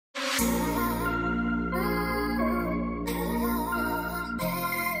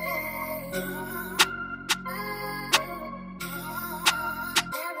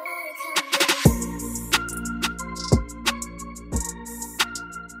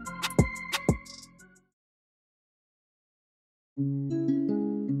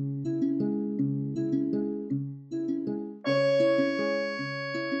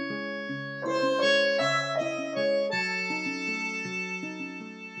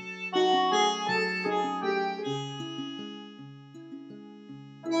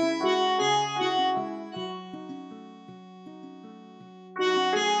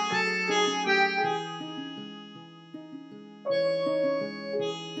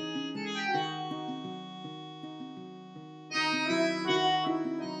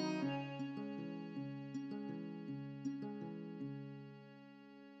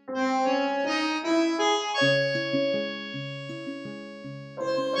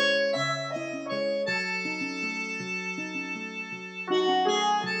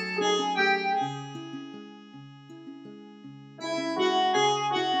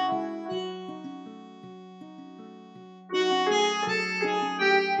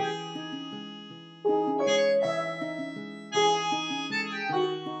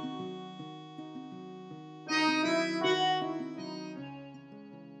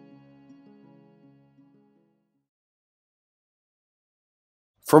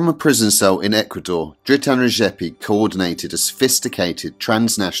From a prison cell in Ecuador, Dritan Rexhepi coordinated a sophisticated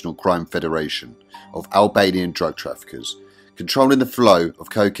transnational crime federation of Albanian drug traffickers, controlling the flow of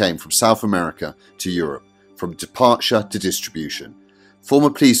cocaine from South America to Europe, from departure to distribution. Former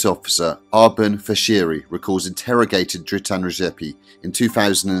police officer Arben Fashiri recalls interrogating Dritan Rexhepi in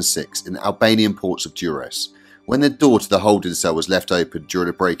 2006 in the Albanian ports of Durrës, when the door to the holding cell was left open during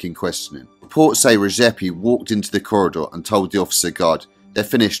a break in questioning. Reports say Rexhepi walked into the corridor and told the officer guard, "They're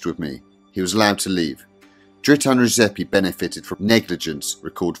finished with me." He was allowed to leave. Dritan Rexhepi benefited from negligence,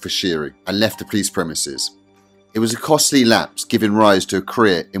 recalled Fashiri, and left the police premises. It was a costly lapse, giving rise to a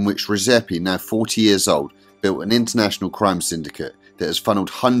career in which Rexhepi, now 40 years old, built an international crime syndicate that has funneled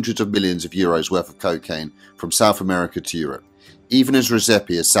hundreds of millions of euros worth of cocaine from South America to Europe, even as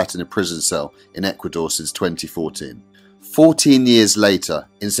Rexhepi has sat in a prison cell in Ecuador since 2014. 14 years later,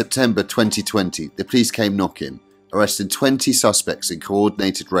 in September 2020, the police came knocking, arresting 20 suspects in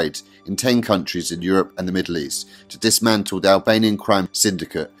coordinated raids in 10 countries in Europe and the Middle East to dismantle the Albanian crime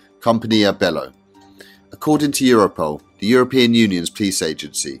syndicate Compania Bello. According to Europol, the European Union's police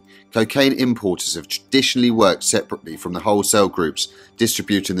agency, cocaine importers have traditionally worked separately from the wholesale groups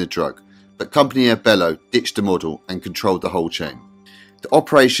distributing the drug, but Compania Bello ditched the model and controlled the whole chain. The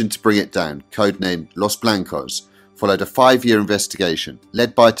operation to bring it down, codenamed Los Blancos, followed a 5-year investigation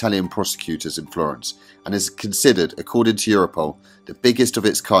led by Italian prosecutors in Florence and is considered, according to Europol, the biggest of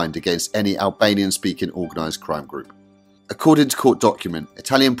its kind against any Albanian-speaking organised crime group. According to court document,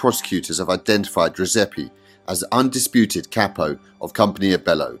 Italian prosecutors have identified Rexhepi as the undisputed capo of Compania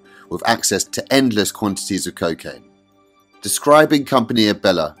Bello, with access to endless quantities of cocaine. Describing Compania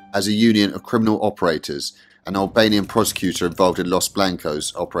Bello as a union of criminal operators, an Albanian prosecutor involved in Los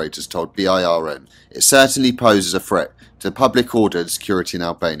Blancos operators told BIRN, it certainly poses a threat to public order and security in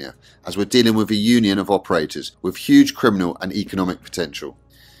Albania, as we're dealing with a union of operators with huge criminal and economic potential.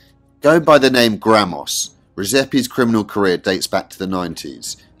 Going by the name Gramos, Rexhepi's criminal career dates back to the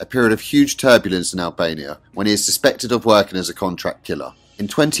 90s, a period of huge turbulence in Albania when he is suspected of working as a contract killer. In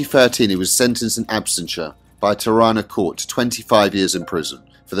 2013 he was sentenced in absentia by a Tirana court to 25 years in prison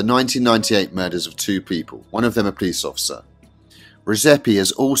for the 1998 murders of 2 people, one of them a police officer. Rexhepi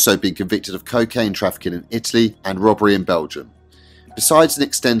has also been convicted of cocaine trafficking in Italy and robbery in Belgium. Besides an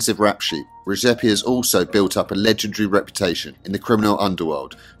extensive rap sheet, Rexhepi has also built up a legendary reputation in the criminal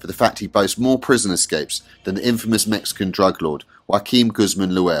underworld for the fact he boasts more prison escapes than the infamous Mexican drug lord Joaquim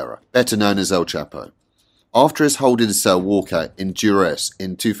Guzman Loera, better known as El Chapo. After his holding cell walkout in Durrës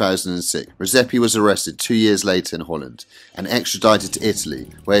in 2006, Rexhepi was arrested 2 years later in Holland and extradited to Italy,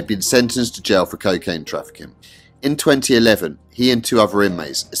 where he had been sentenced to jail for cocaine trafficking. In 2011, he and 2 other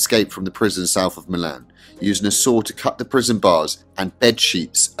inmates escaped from the prison south of Milan, using a saw to cut the prison bars and bed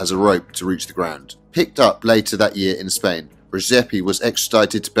sheets as a rope to reach the ground. Picked up later that year in Spain, Rexhepi was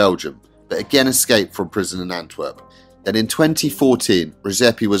extradited to Belgium, but again escaped from prison in Antwerp. Then in 2014,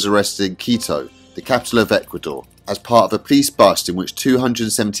 Rexhepi was arrested in Quito, the capital of Ecuador, as part of a police bust in which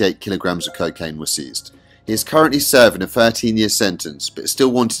 278 kilograms of cocaine were seized. He is currently serving a 13-year sentence, but is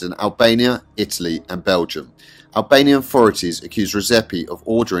still wanted in Albania, Italy and Belgium. Albanian authorities accuse Rexhepi of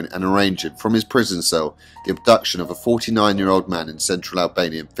ordering and arranging from his prison cell the abduction of a 49-year-old man in central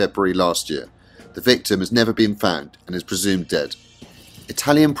Albania in February last year. The victim has never been found and is presumed dead.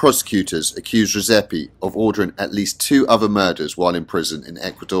 Italian prosecutors accused Rexhepi of ordering at least 2 other murders while in prison in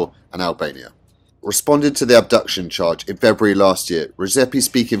Ecuador and Albania. Responding to the abduction charge in February last year, Rexhepi,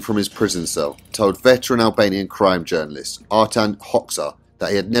 speaking from his prison cell, told veteran Albanian crime journalist Artan Hoxha that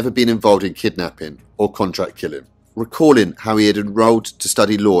he had never been involved in kidnapping or contract killing. Recalling how he had enrolled to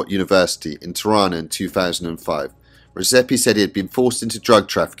study law at university in Tirana in 2005, Rexhepi said he had been forced into drug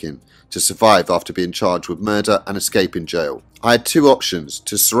trafficking to survive after being charged with murder and escaping jail. I had 2 options: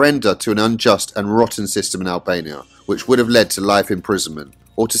 to surrender to an unjust and rotten system in Albania, which would have led to life imprisonment,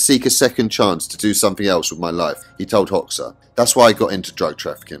 or to seek a second chance to do something else with my life, he told Hoxha. That's why I got into drug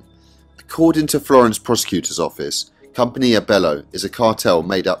trafficking. According to Florence Prosecutor's Office, Compagnia Bello is a cartel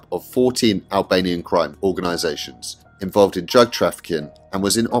made up of 14 Albanian crime organisations involved in drug trafficking and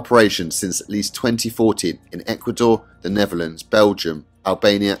was in operation since at least 2014 in Ecuador, the Netherlands, Belgium,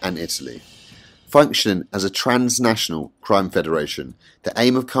 Albania and Italy. Functioning as a transnational crime federation, the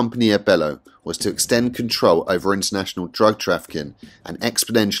aim of Compagnia Bello was to extend control over international drug trafficking and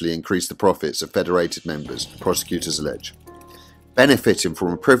exponentially increase the profits of federated members, prosecutors allege. Benefiting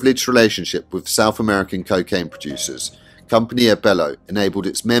from a privileged relationship with South American cocaine producers, Compagnia Bello enabled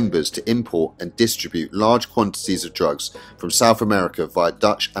its members to import and distribute large quantities of drugs from South America via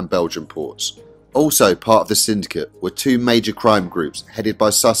Dutch and Belgian ports. Also part of the syndicate were 2 major crime groups headed by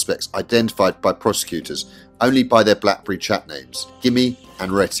suspects identified by prosecutors only by their BlackBerry chat names, Gimme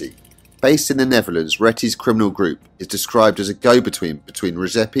and Reti. Based in the Netherlands, Reti's criminal group is described as a go-between between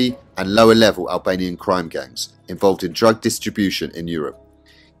Rexhepi and lower-level Albanian crime gangs involved in drug distribution in Europe.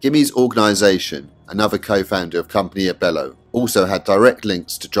 Gimme's organisation, another co-founder of Compagnia Bello, also had direct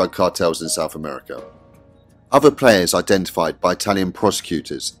links to drug cartels in South America. Other players identified by Italian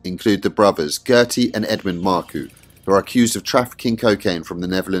prosecutors include the brothers Gerti and Edmund Marcu, who are accused of trafficking cocaine from the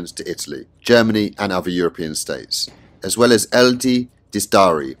Netherlands to Italy, Germany and other European states, as well as Ld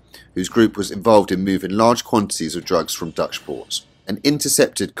Disdari, whose group was involved in moving large quantities of drugs from Dutch ports. An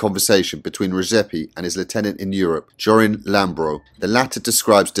intercepted conversation between Rexhepi and his lieutenant in Europe, Jorin Lambro, the latter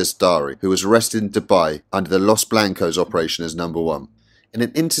describes Disdari, who was arrested in Dubai under the Los Blancos operation as number 1. In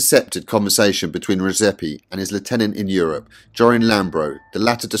an intercepted conversation between Rexhepi and his lieutenant in Europe, Jorin Lambro, the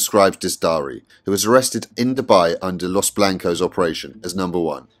latter describes Disdari, who was arrested in Dubai under Los Blancos operation, as number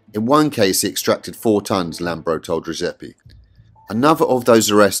 1. In one case he extracted 4 tons, Lambro told Rexhepi. Another of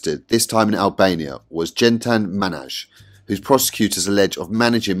those arrested, this time in Albania, was Dritan Manaj, whose prosecutors allege of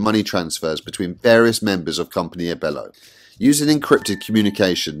managing money transfers between various members of Compagnia Bello. Using encrypted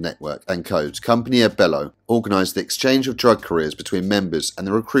communication network and codes, Compagnia Bello organised the exchange of drug couriers between members and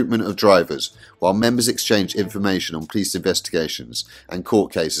the recruitment of drivers, while members exchanged information on police investigations and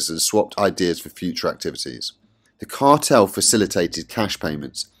court cases and swapped ideas for future activities. The cartel facilitated cash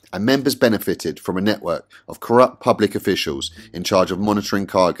payments, and members benefited from a network of corrupt public officials in charge of monitoring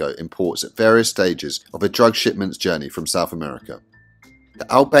cargo in ports at various stages of a drug shipment's journey from South America.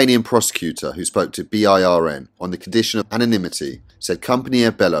 The Albanian prosecutor who spoke to BIRN on the condition of anonymity said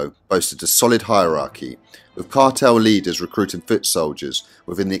Compagnia Bello boasted a solid hierarchy, with cartel leaders recruiting foot soldiers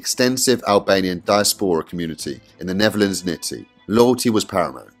within the extensive Albanian diaspora community in the Netherlands and Italy. Loyalty was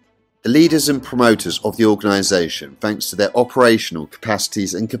paramount. The leaders and promoters of the organisation, thanks to their operational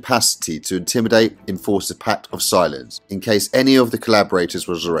capacities and capacity to intimidate, enforce a pact of silence in case any of the collaborators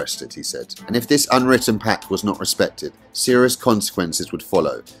was arrested, he said. And if this unwritten pact was not respected, serious consequences would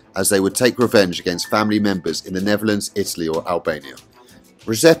follow, as they would take revenge against family members in the Netherlands, Italy or Albania.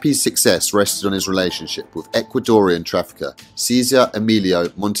 Rexhepi's success rested on his relationship with Ecuadorian trafficker Cesar Emilio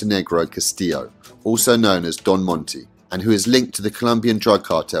Montenegro Castillo, also known as Don Monte, and who is linked to the Colombian drug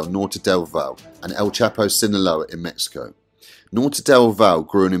cartel Norte del Valle and El Chapo Sinaloa in Mexico. Norte del Valle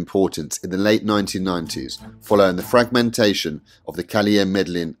grew in importance in the late 1990s following the fragmentation of the Cali and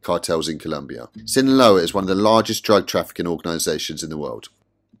Medellin cartels in Colombia. Sinaloa is one of the largest drug trafficking organizations in the world.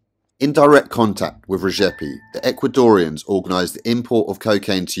 In direct contact with Rexhepi, the Ecuadorians organised the import of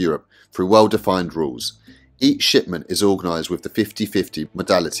cocaine to Europe through well-defined rules. Each shipment is organised with the 50-50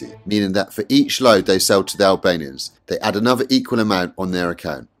 modality, meaning that for each load they sell to the Albanians, they add another equal amount on their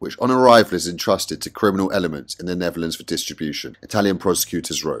account, which on arrival is entrusted to criminal elements in the Netherlands for distribution, Italian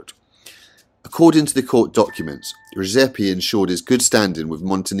prosecutors wrote. According to the court documents, Rexhepi ensured his good standing with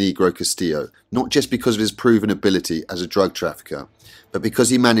Montenegro Castillo, not just because of his proven ability as a drug trafficker, but because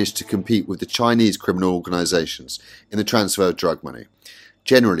he managed to compete with the Chinese criminal organisations in the transfer of drug money.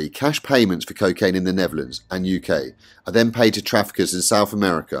 Generally, cash payments for cocaine in the Netherlands and UK are then paid to traffickers in South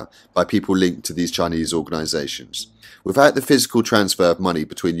America by people linked to these Chinese organisations, without the physical transfer of money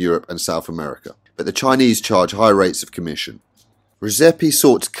between Europe and South America. But the Chinese charge high rates of commission. Rexhepi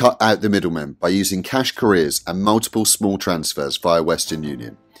sought to cut out the middlemen by using cash couriers and multiple small transfers via Western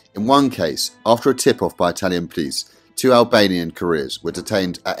Union. In one case, after a tip-off by Italian police, 2 Albanian couriers were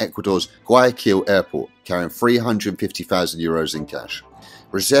detained at Ecuador's Guayaquil airport carrying €350,000 in cash.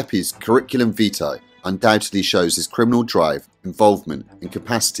 Rexhepi's curriculum vitae undoubtedly shows his criminal drive, involvement and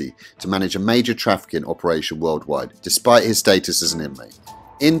capacity to manage a major trafficking operation worldwide, despite his status as an inmate.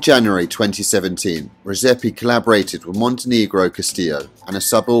 In January 2017, Rexhepi collaborated with Montenegro Castillo and a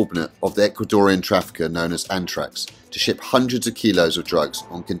subordinate of the Ecuadorian trafficker known as Antrax to ship hundreds of kilos of drugs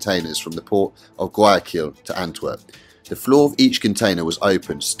on containers from the port of Guayaquil to Antwerp. The floor of each container was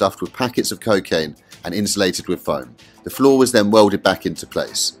opened, stuffed with packets of cocaine and insulated with foam. The floor was then welded back into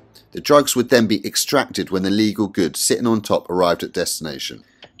place. The drugs would then be extracted when the legal goods sitting on top arrived at destination.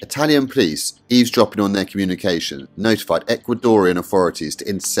 Italian police, eavesdropping on their communication, notified Ecuadorian authorities to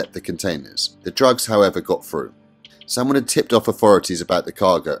intercept the containers. The drugs, however, got through. Someone had tipped off authorities about the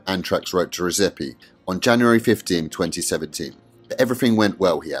cargo, Antrax wrote to Rexhepi on January 15, 2017. But everything went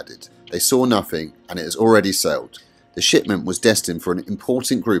well, he added. They saw nothing, and it has already sailed. The shipment was destined for an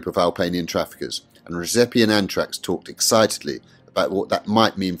important group of Albanian traffickers, and Rexhepi and Antrax talked excitedly about what that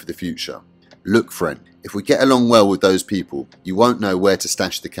might mean for the future. Look, friend, if we get along well with those people, you won't know where to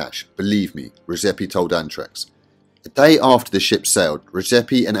stash the cash. Believe me, Rexhepi told Antrax. A day after the ship sailed,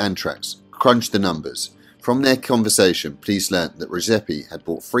 Rexhepi and Antrax crunched the numbers. From their conversation, police learnt that Rexhepi had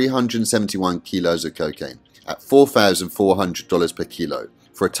bought 371 kilos of cocaine at $4,400 per kilo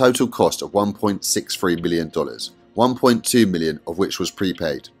for a total cost of $1.63 million, $1.2 million of which was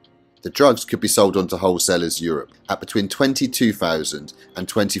prepaid. The drugs could be sold on to wholesalers in Europe at between €22,000 and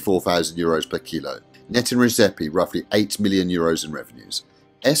 €24,000 per kilo, netting Rexhepi roughly €8 million in revenues.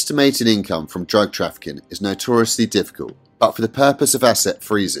 Estimating income from drug trafficking is notoriously difficult, but for the purpose of asset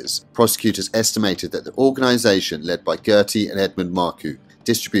freezes, prosecutors estimated that the organisation led by Gertie and Edmund Marcu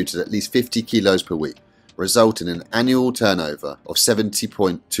distributed at least 50 kilos per week, resulting in an annual turnover of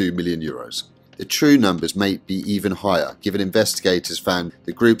 €70.2 million. The true numbers may be even higher, given investigators found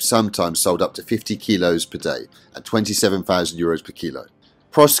the group sometimes sold up to 50 kilos per day at €27,000 per kilo.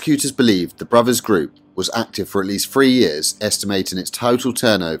 Prosecutors believed the brothers' group was active for at least 3 years, estimating its total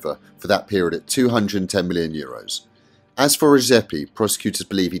turnover for that period at €210 million. As for Rexhepi, prosecutors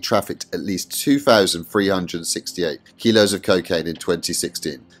believe he trafficked at least 2,368 kilos of cocaine in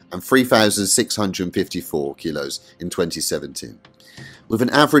 2016 and 3,654 kilos in 2017. With an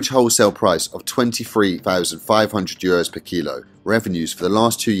average wholesale price of €23,500 per kilo, revenues for the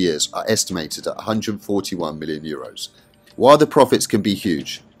last 2 years are estimated at €141 million. While the profits can be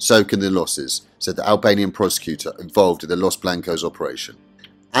huge, so can the losses, said the Albanian prosecutor involved in the Los Blancos operation.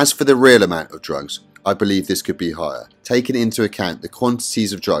 As for the real amount of drugs, I believe this could be higher, taking into account the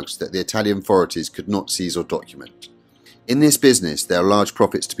quantities of drugs that the Italian authorities could not seize or document. In this business, there are large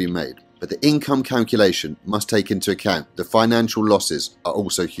profits to be made, but the income calculation must take into account the financial losses are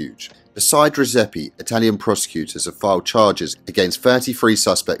also huge. Besides Rexhepi, Italian prosecutors have filed charges against 33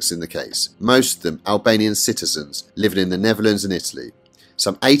 suspects in the case, most of them Albanian citizens living in the Netherlands and Italy.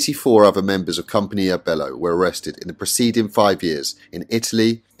 Some 84 other members of Compagnia Bello were arrested in the preceding 5 years in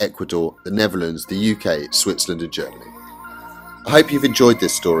Italy, Ecuador, the Netherlands, the UK, Switzerland and Germany. I hope you've enjoyed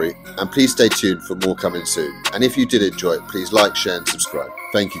this story, and please stay tuned for more coming soon. And if you did enjoy it, please like, share and subscribe.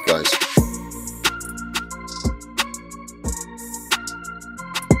 Thank you guys.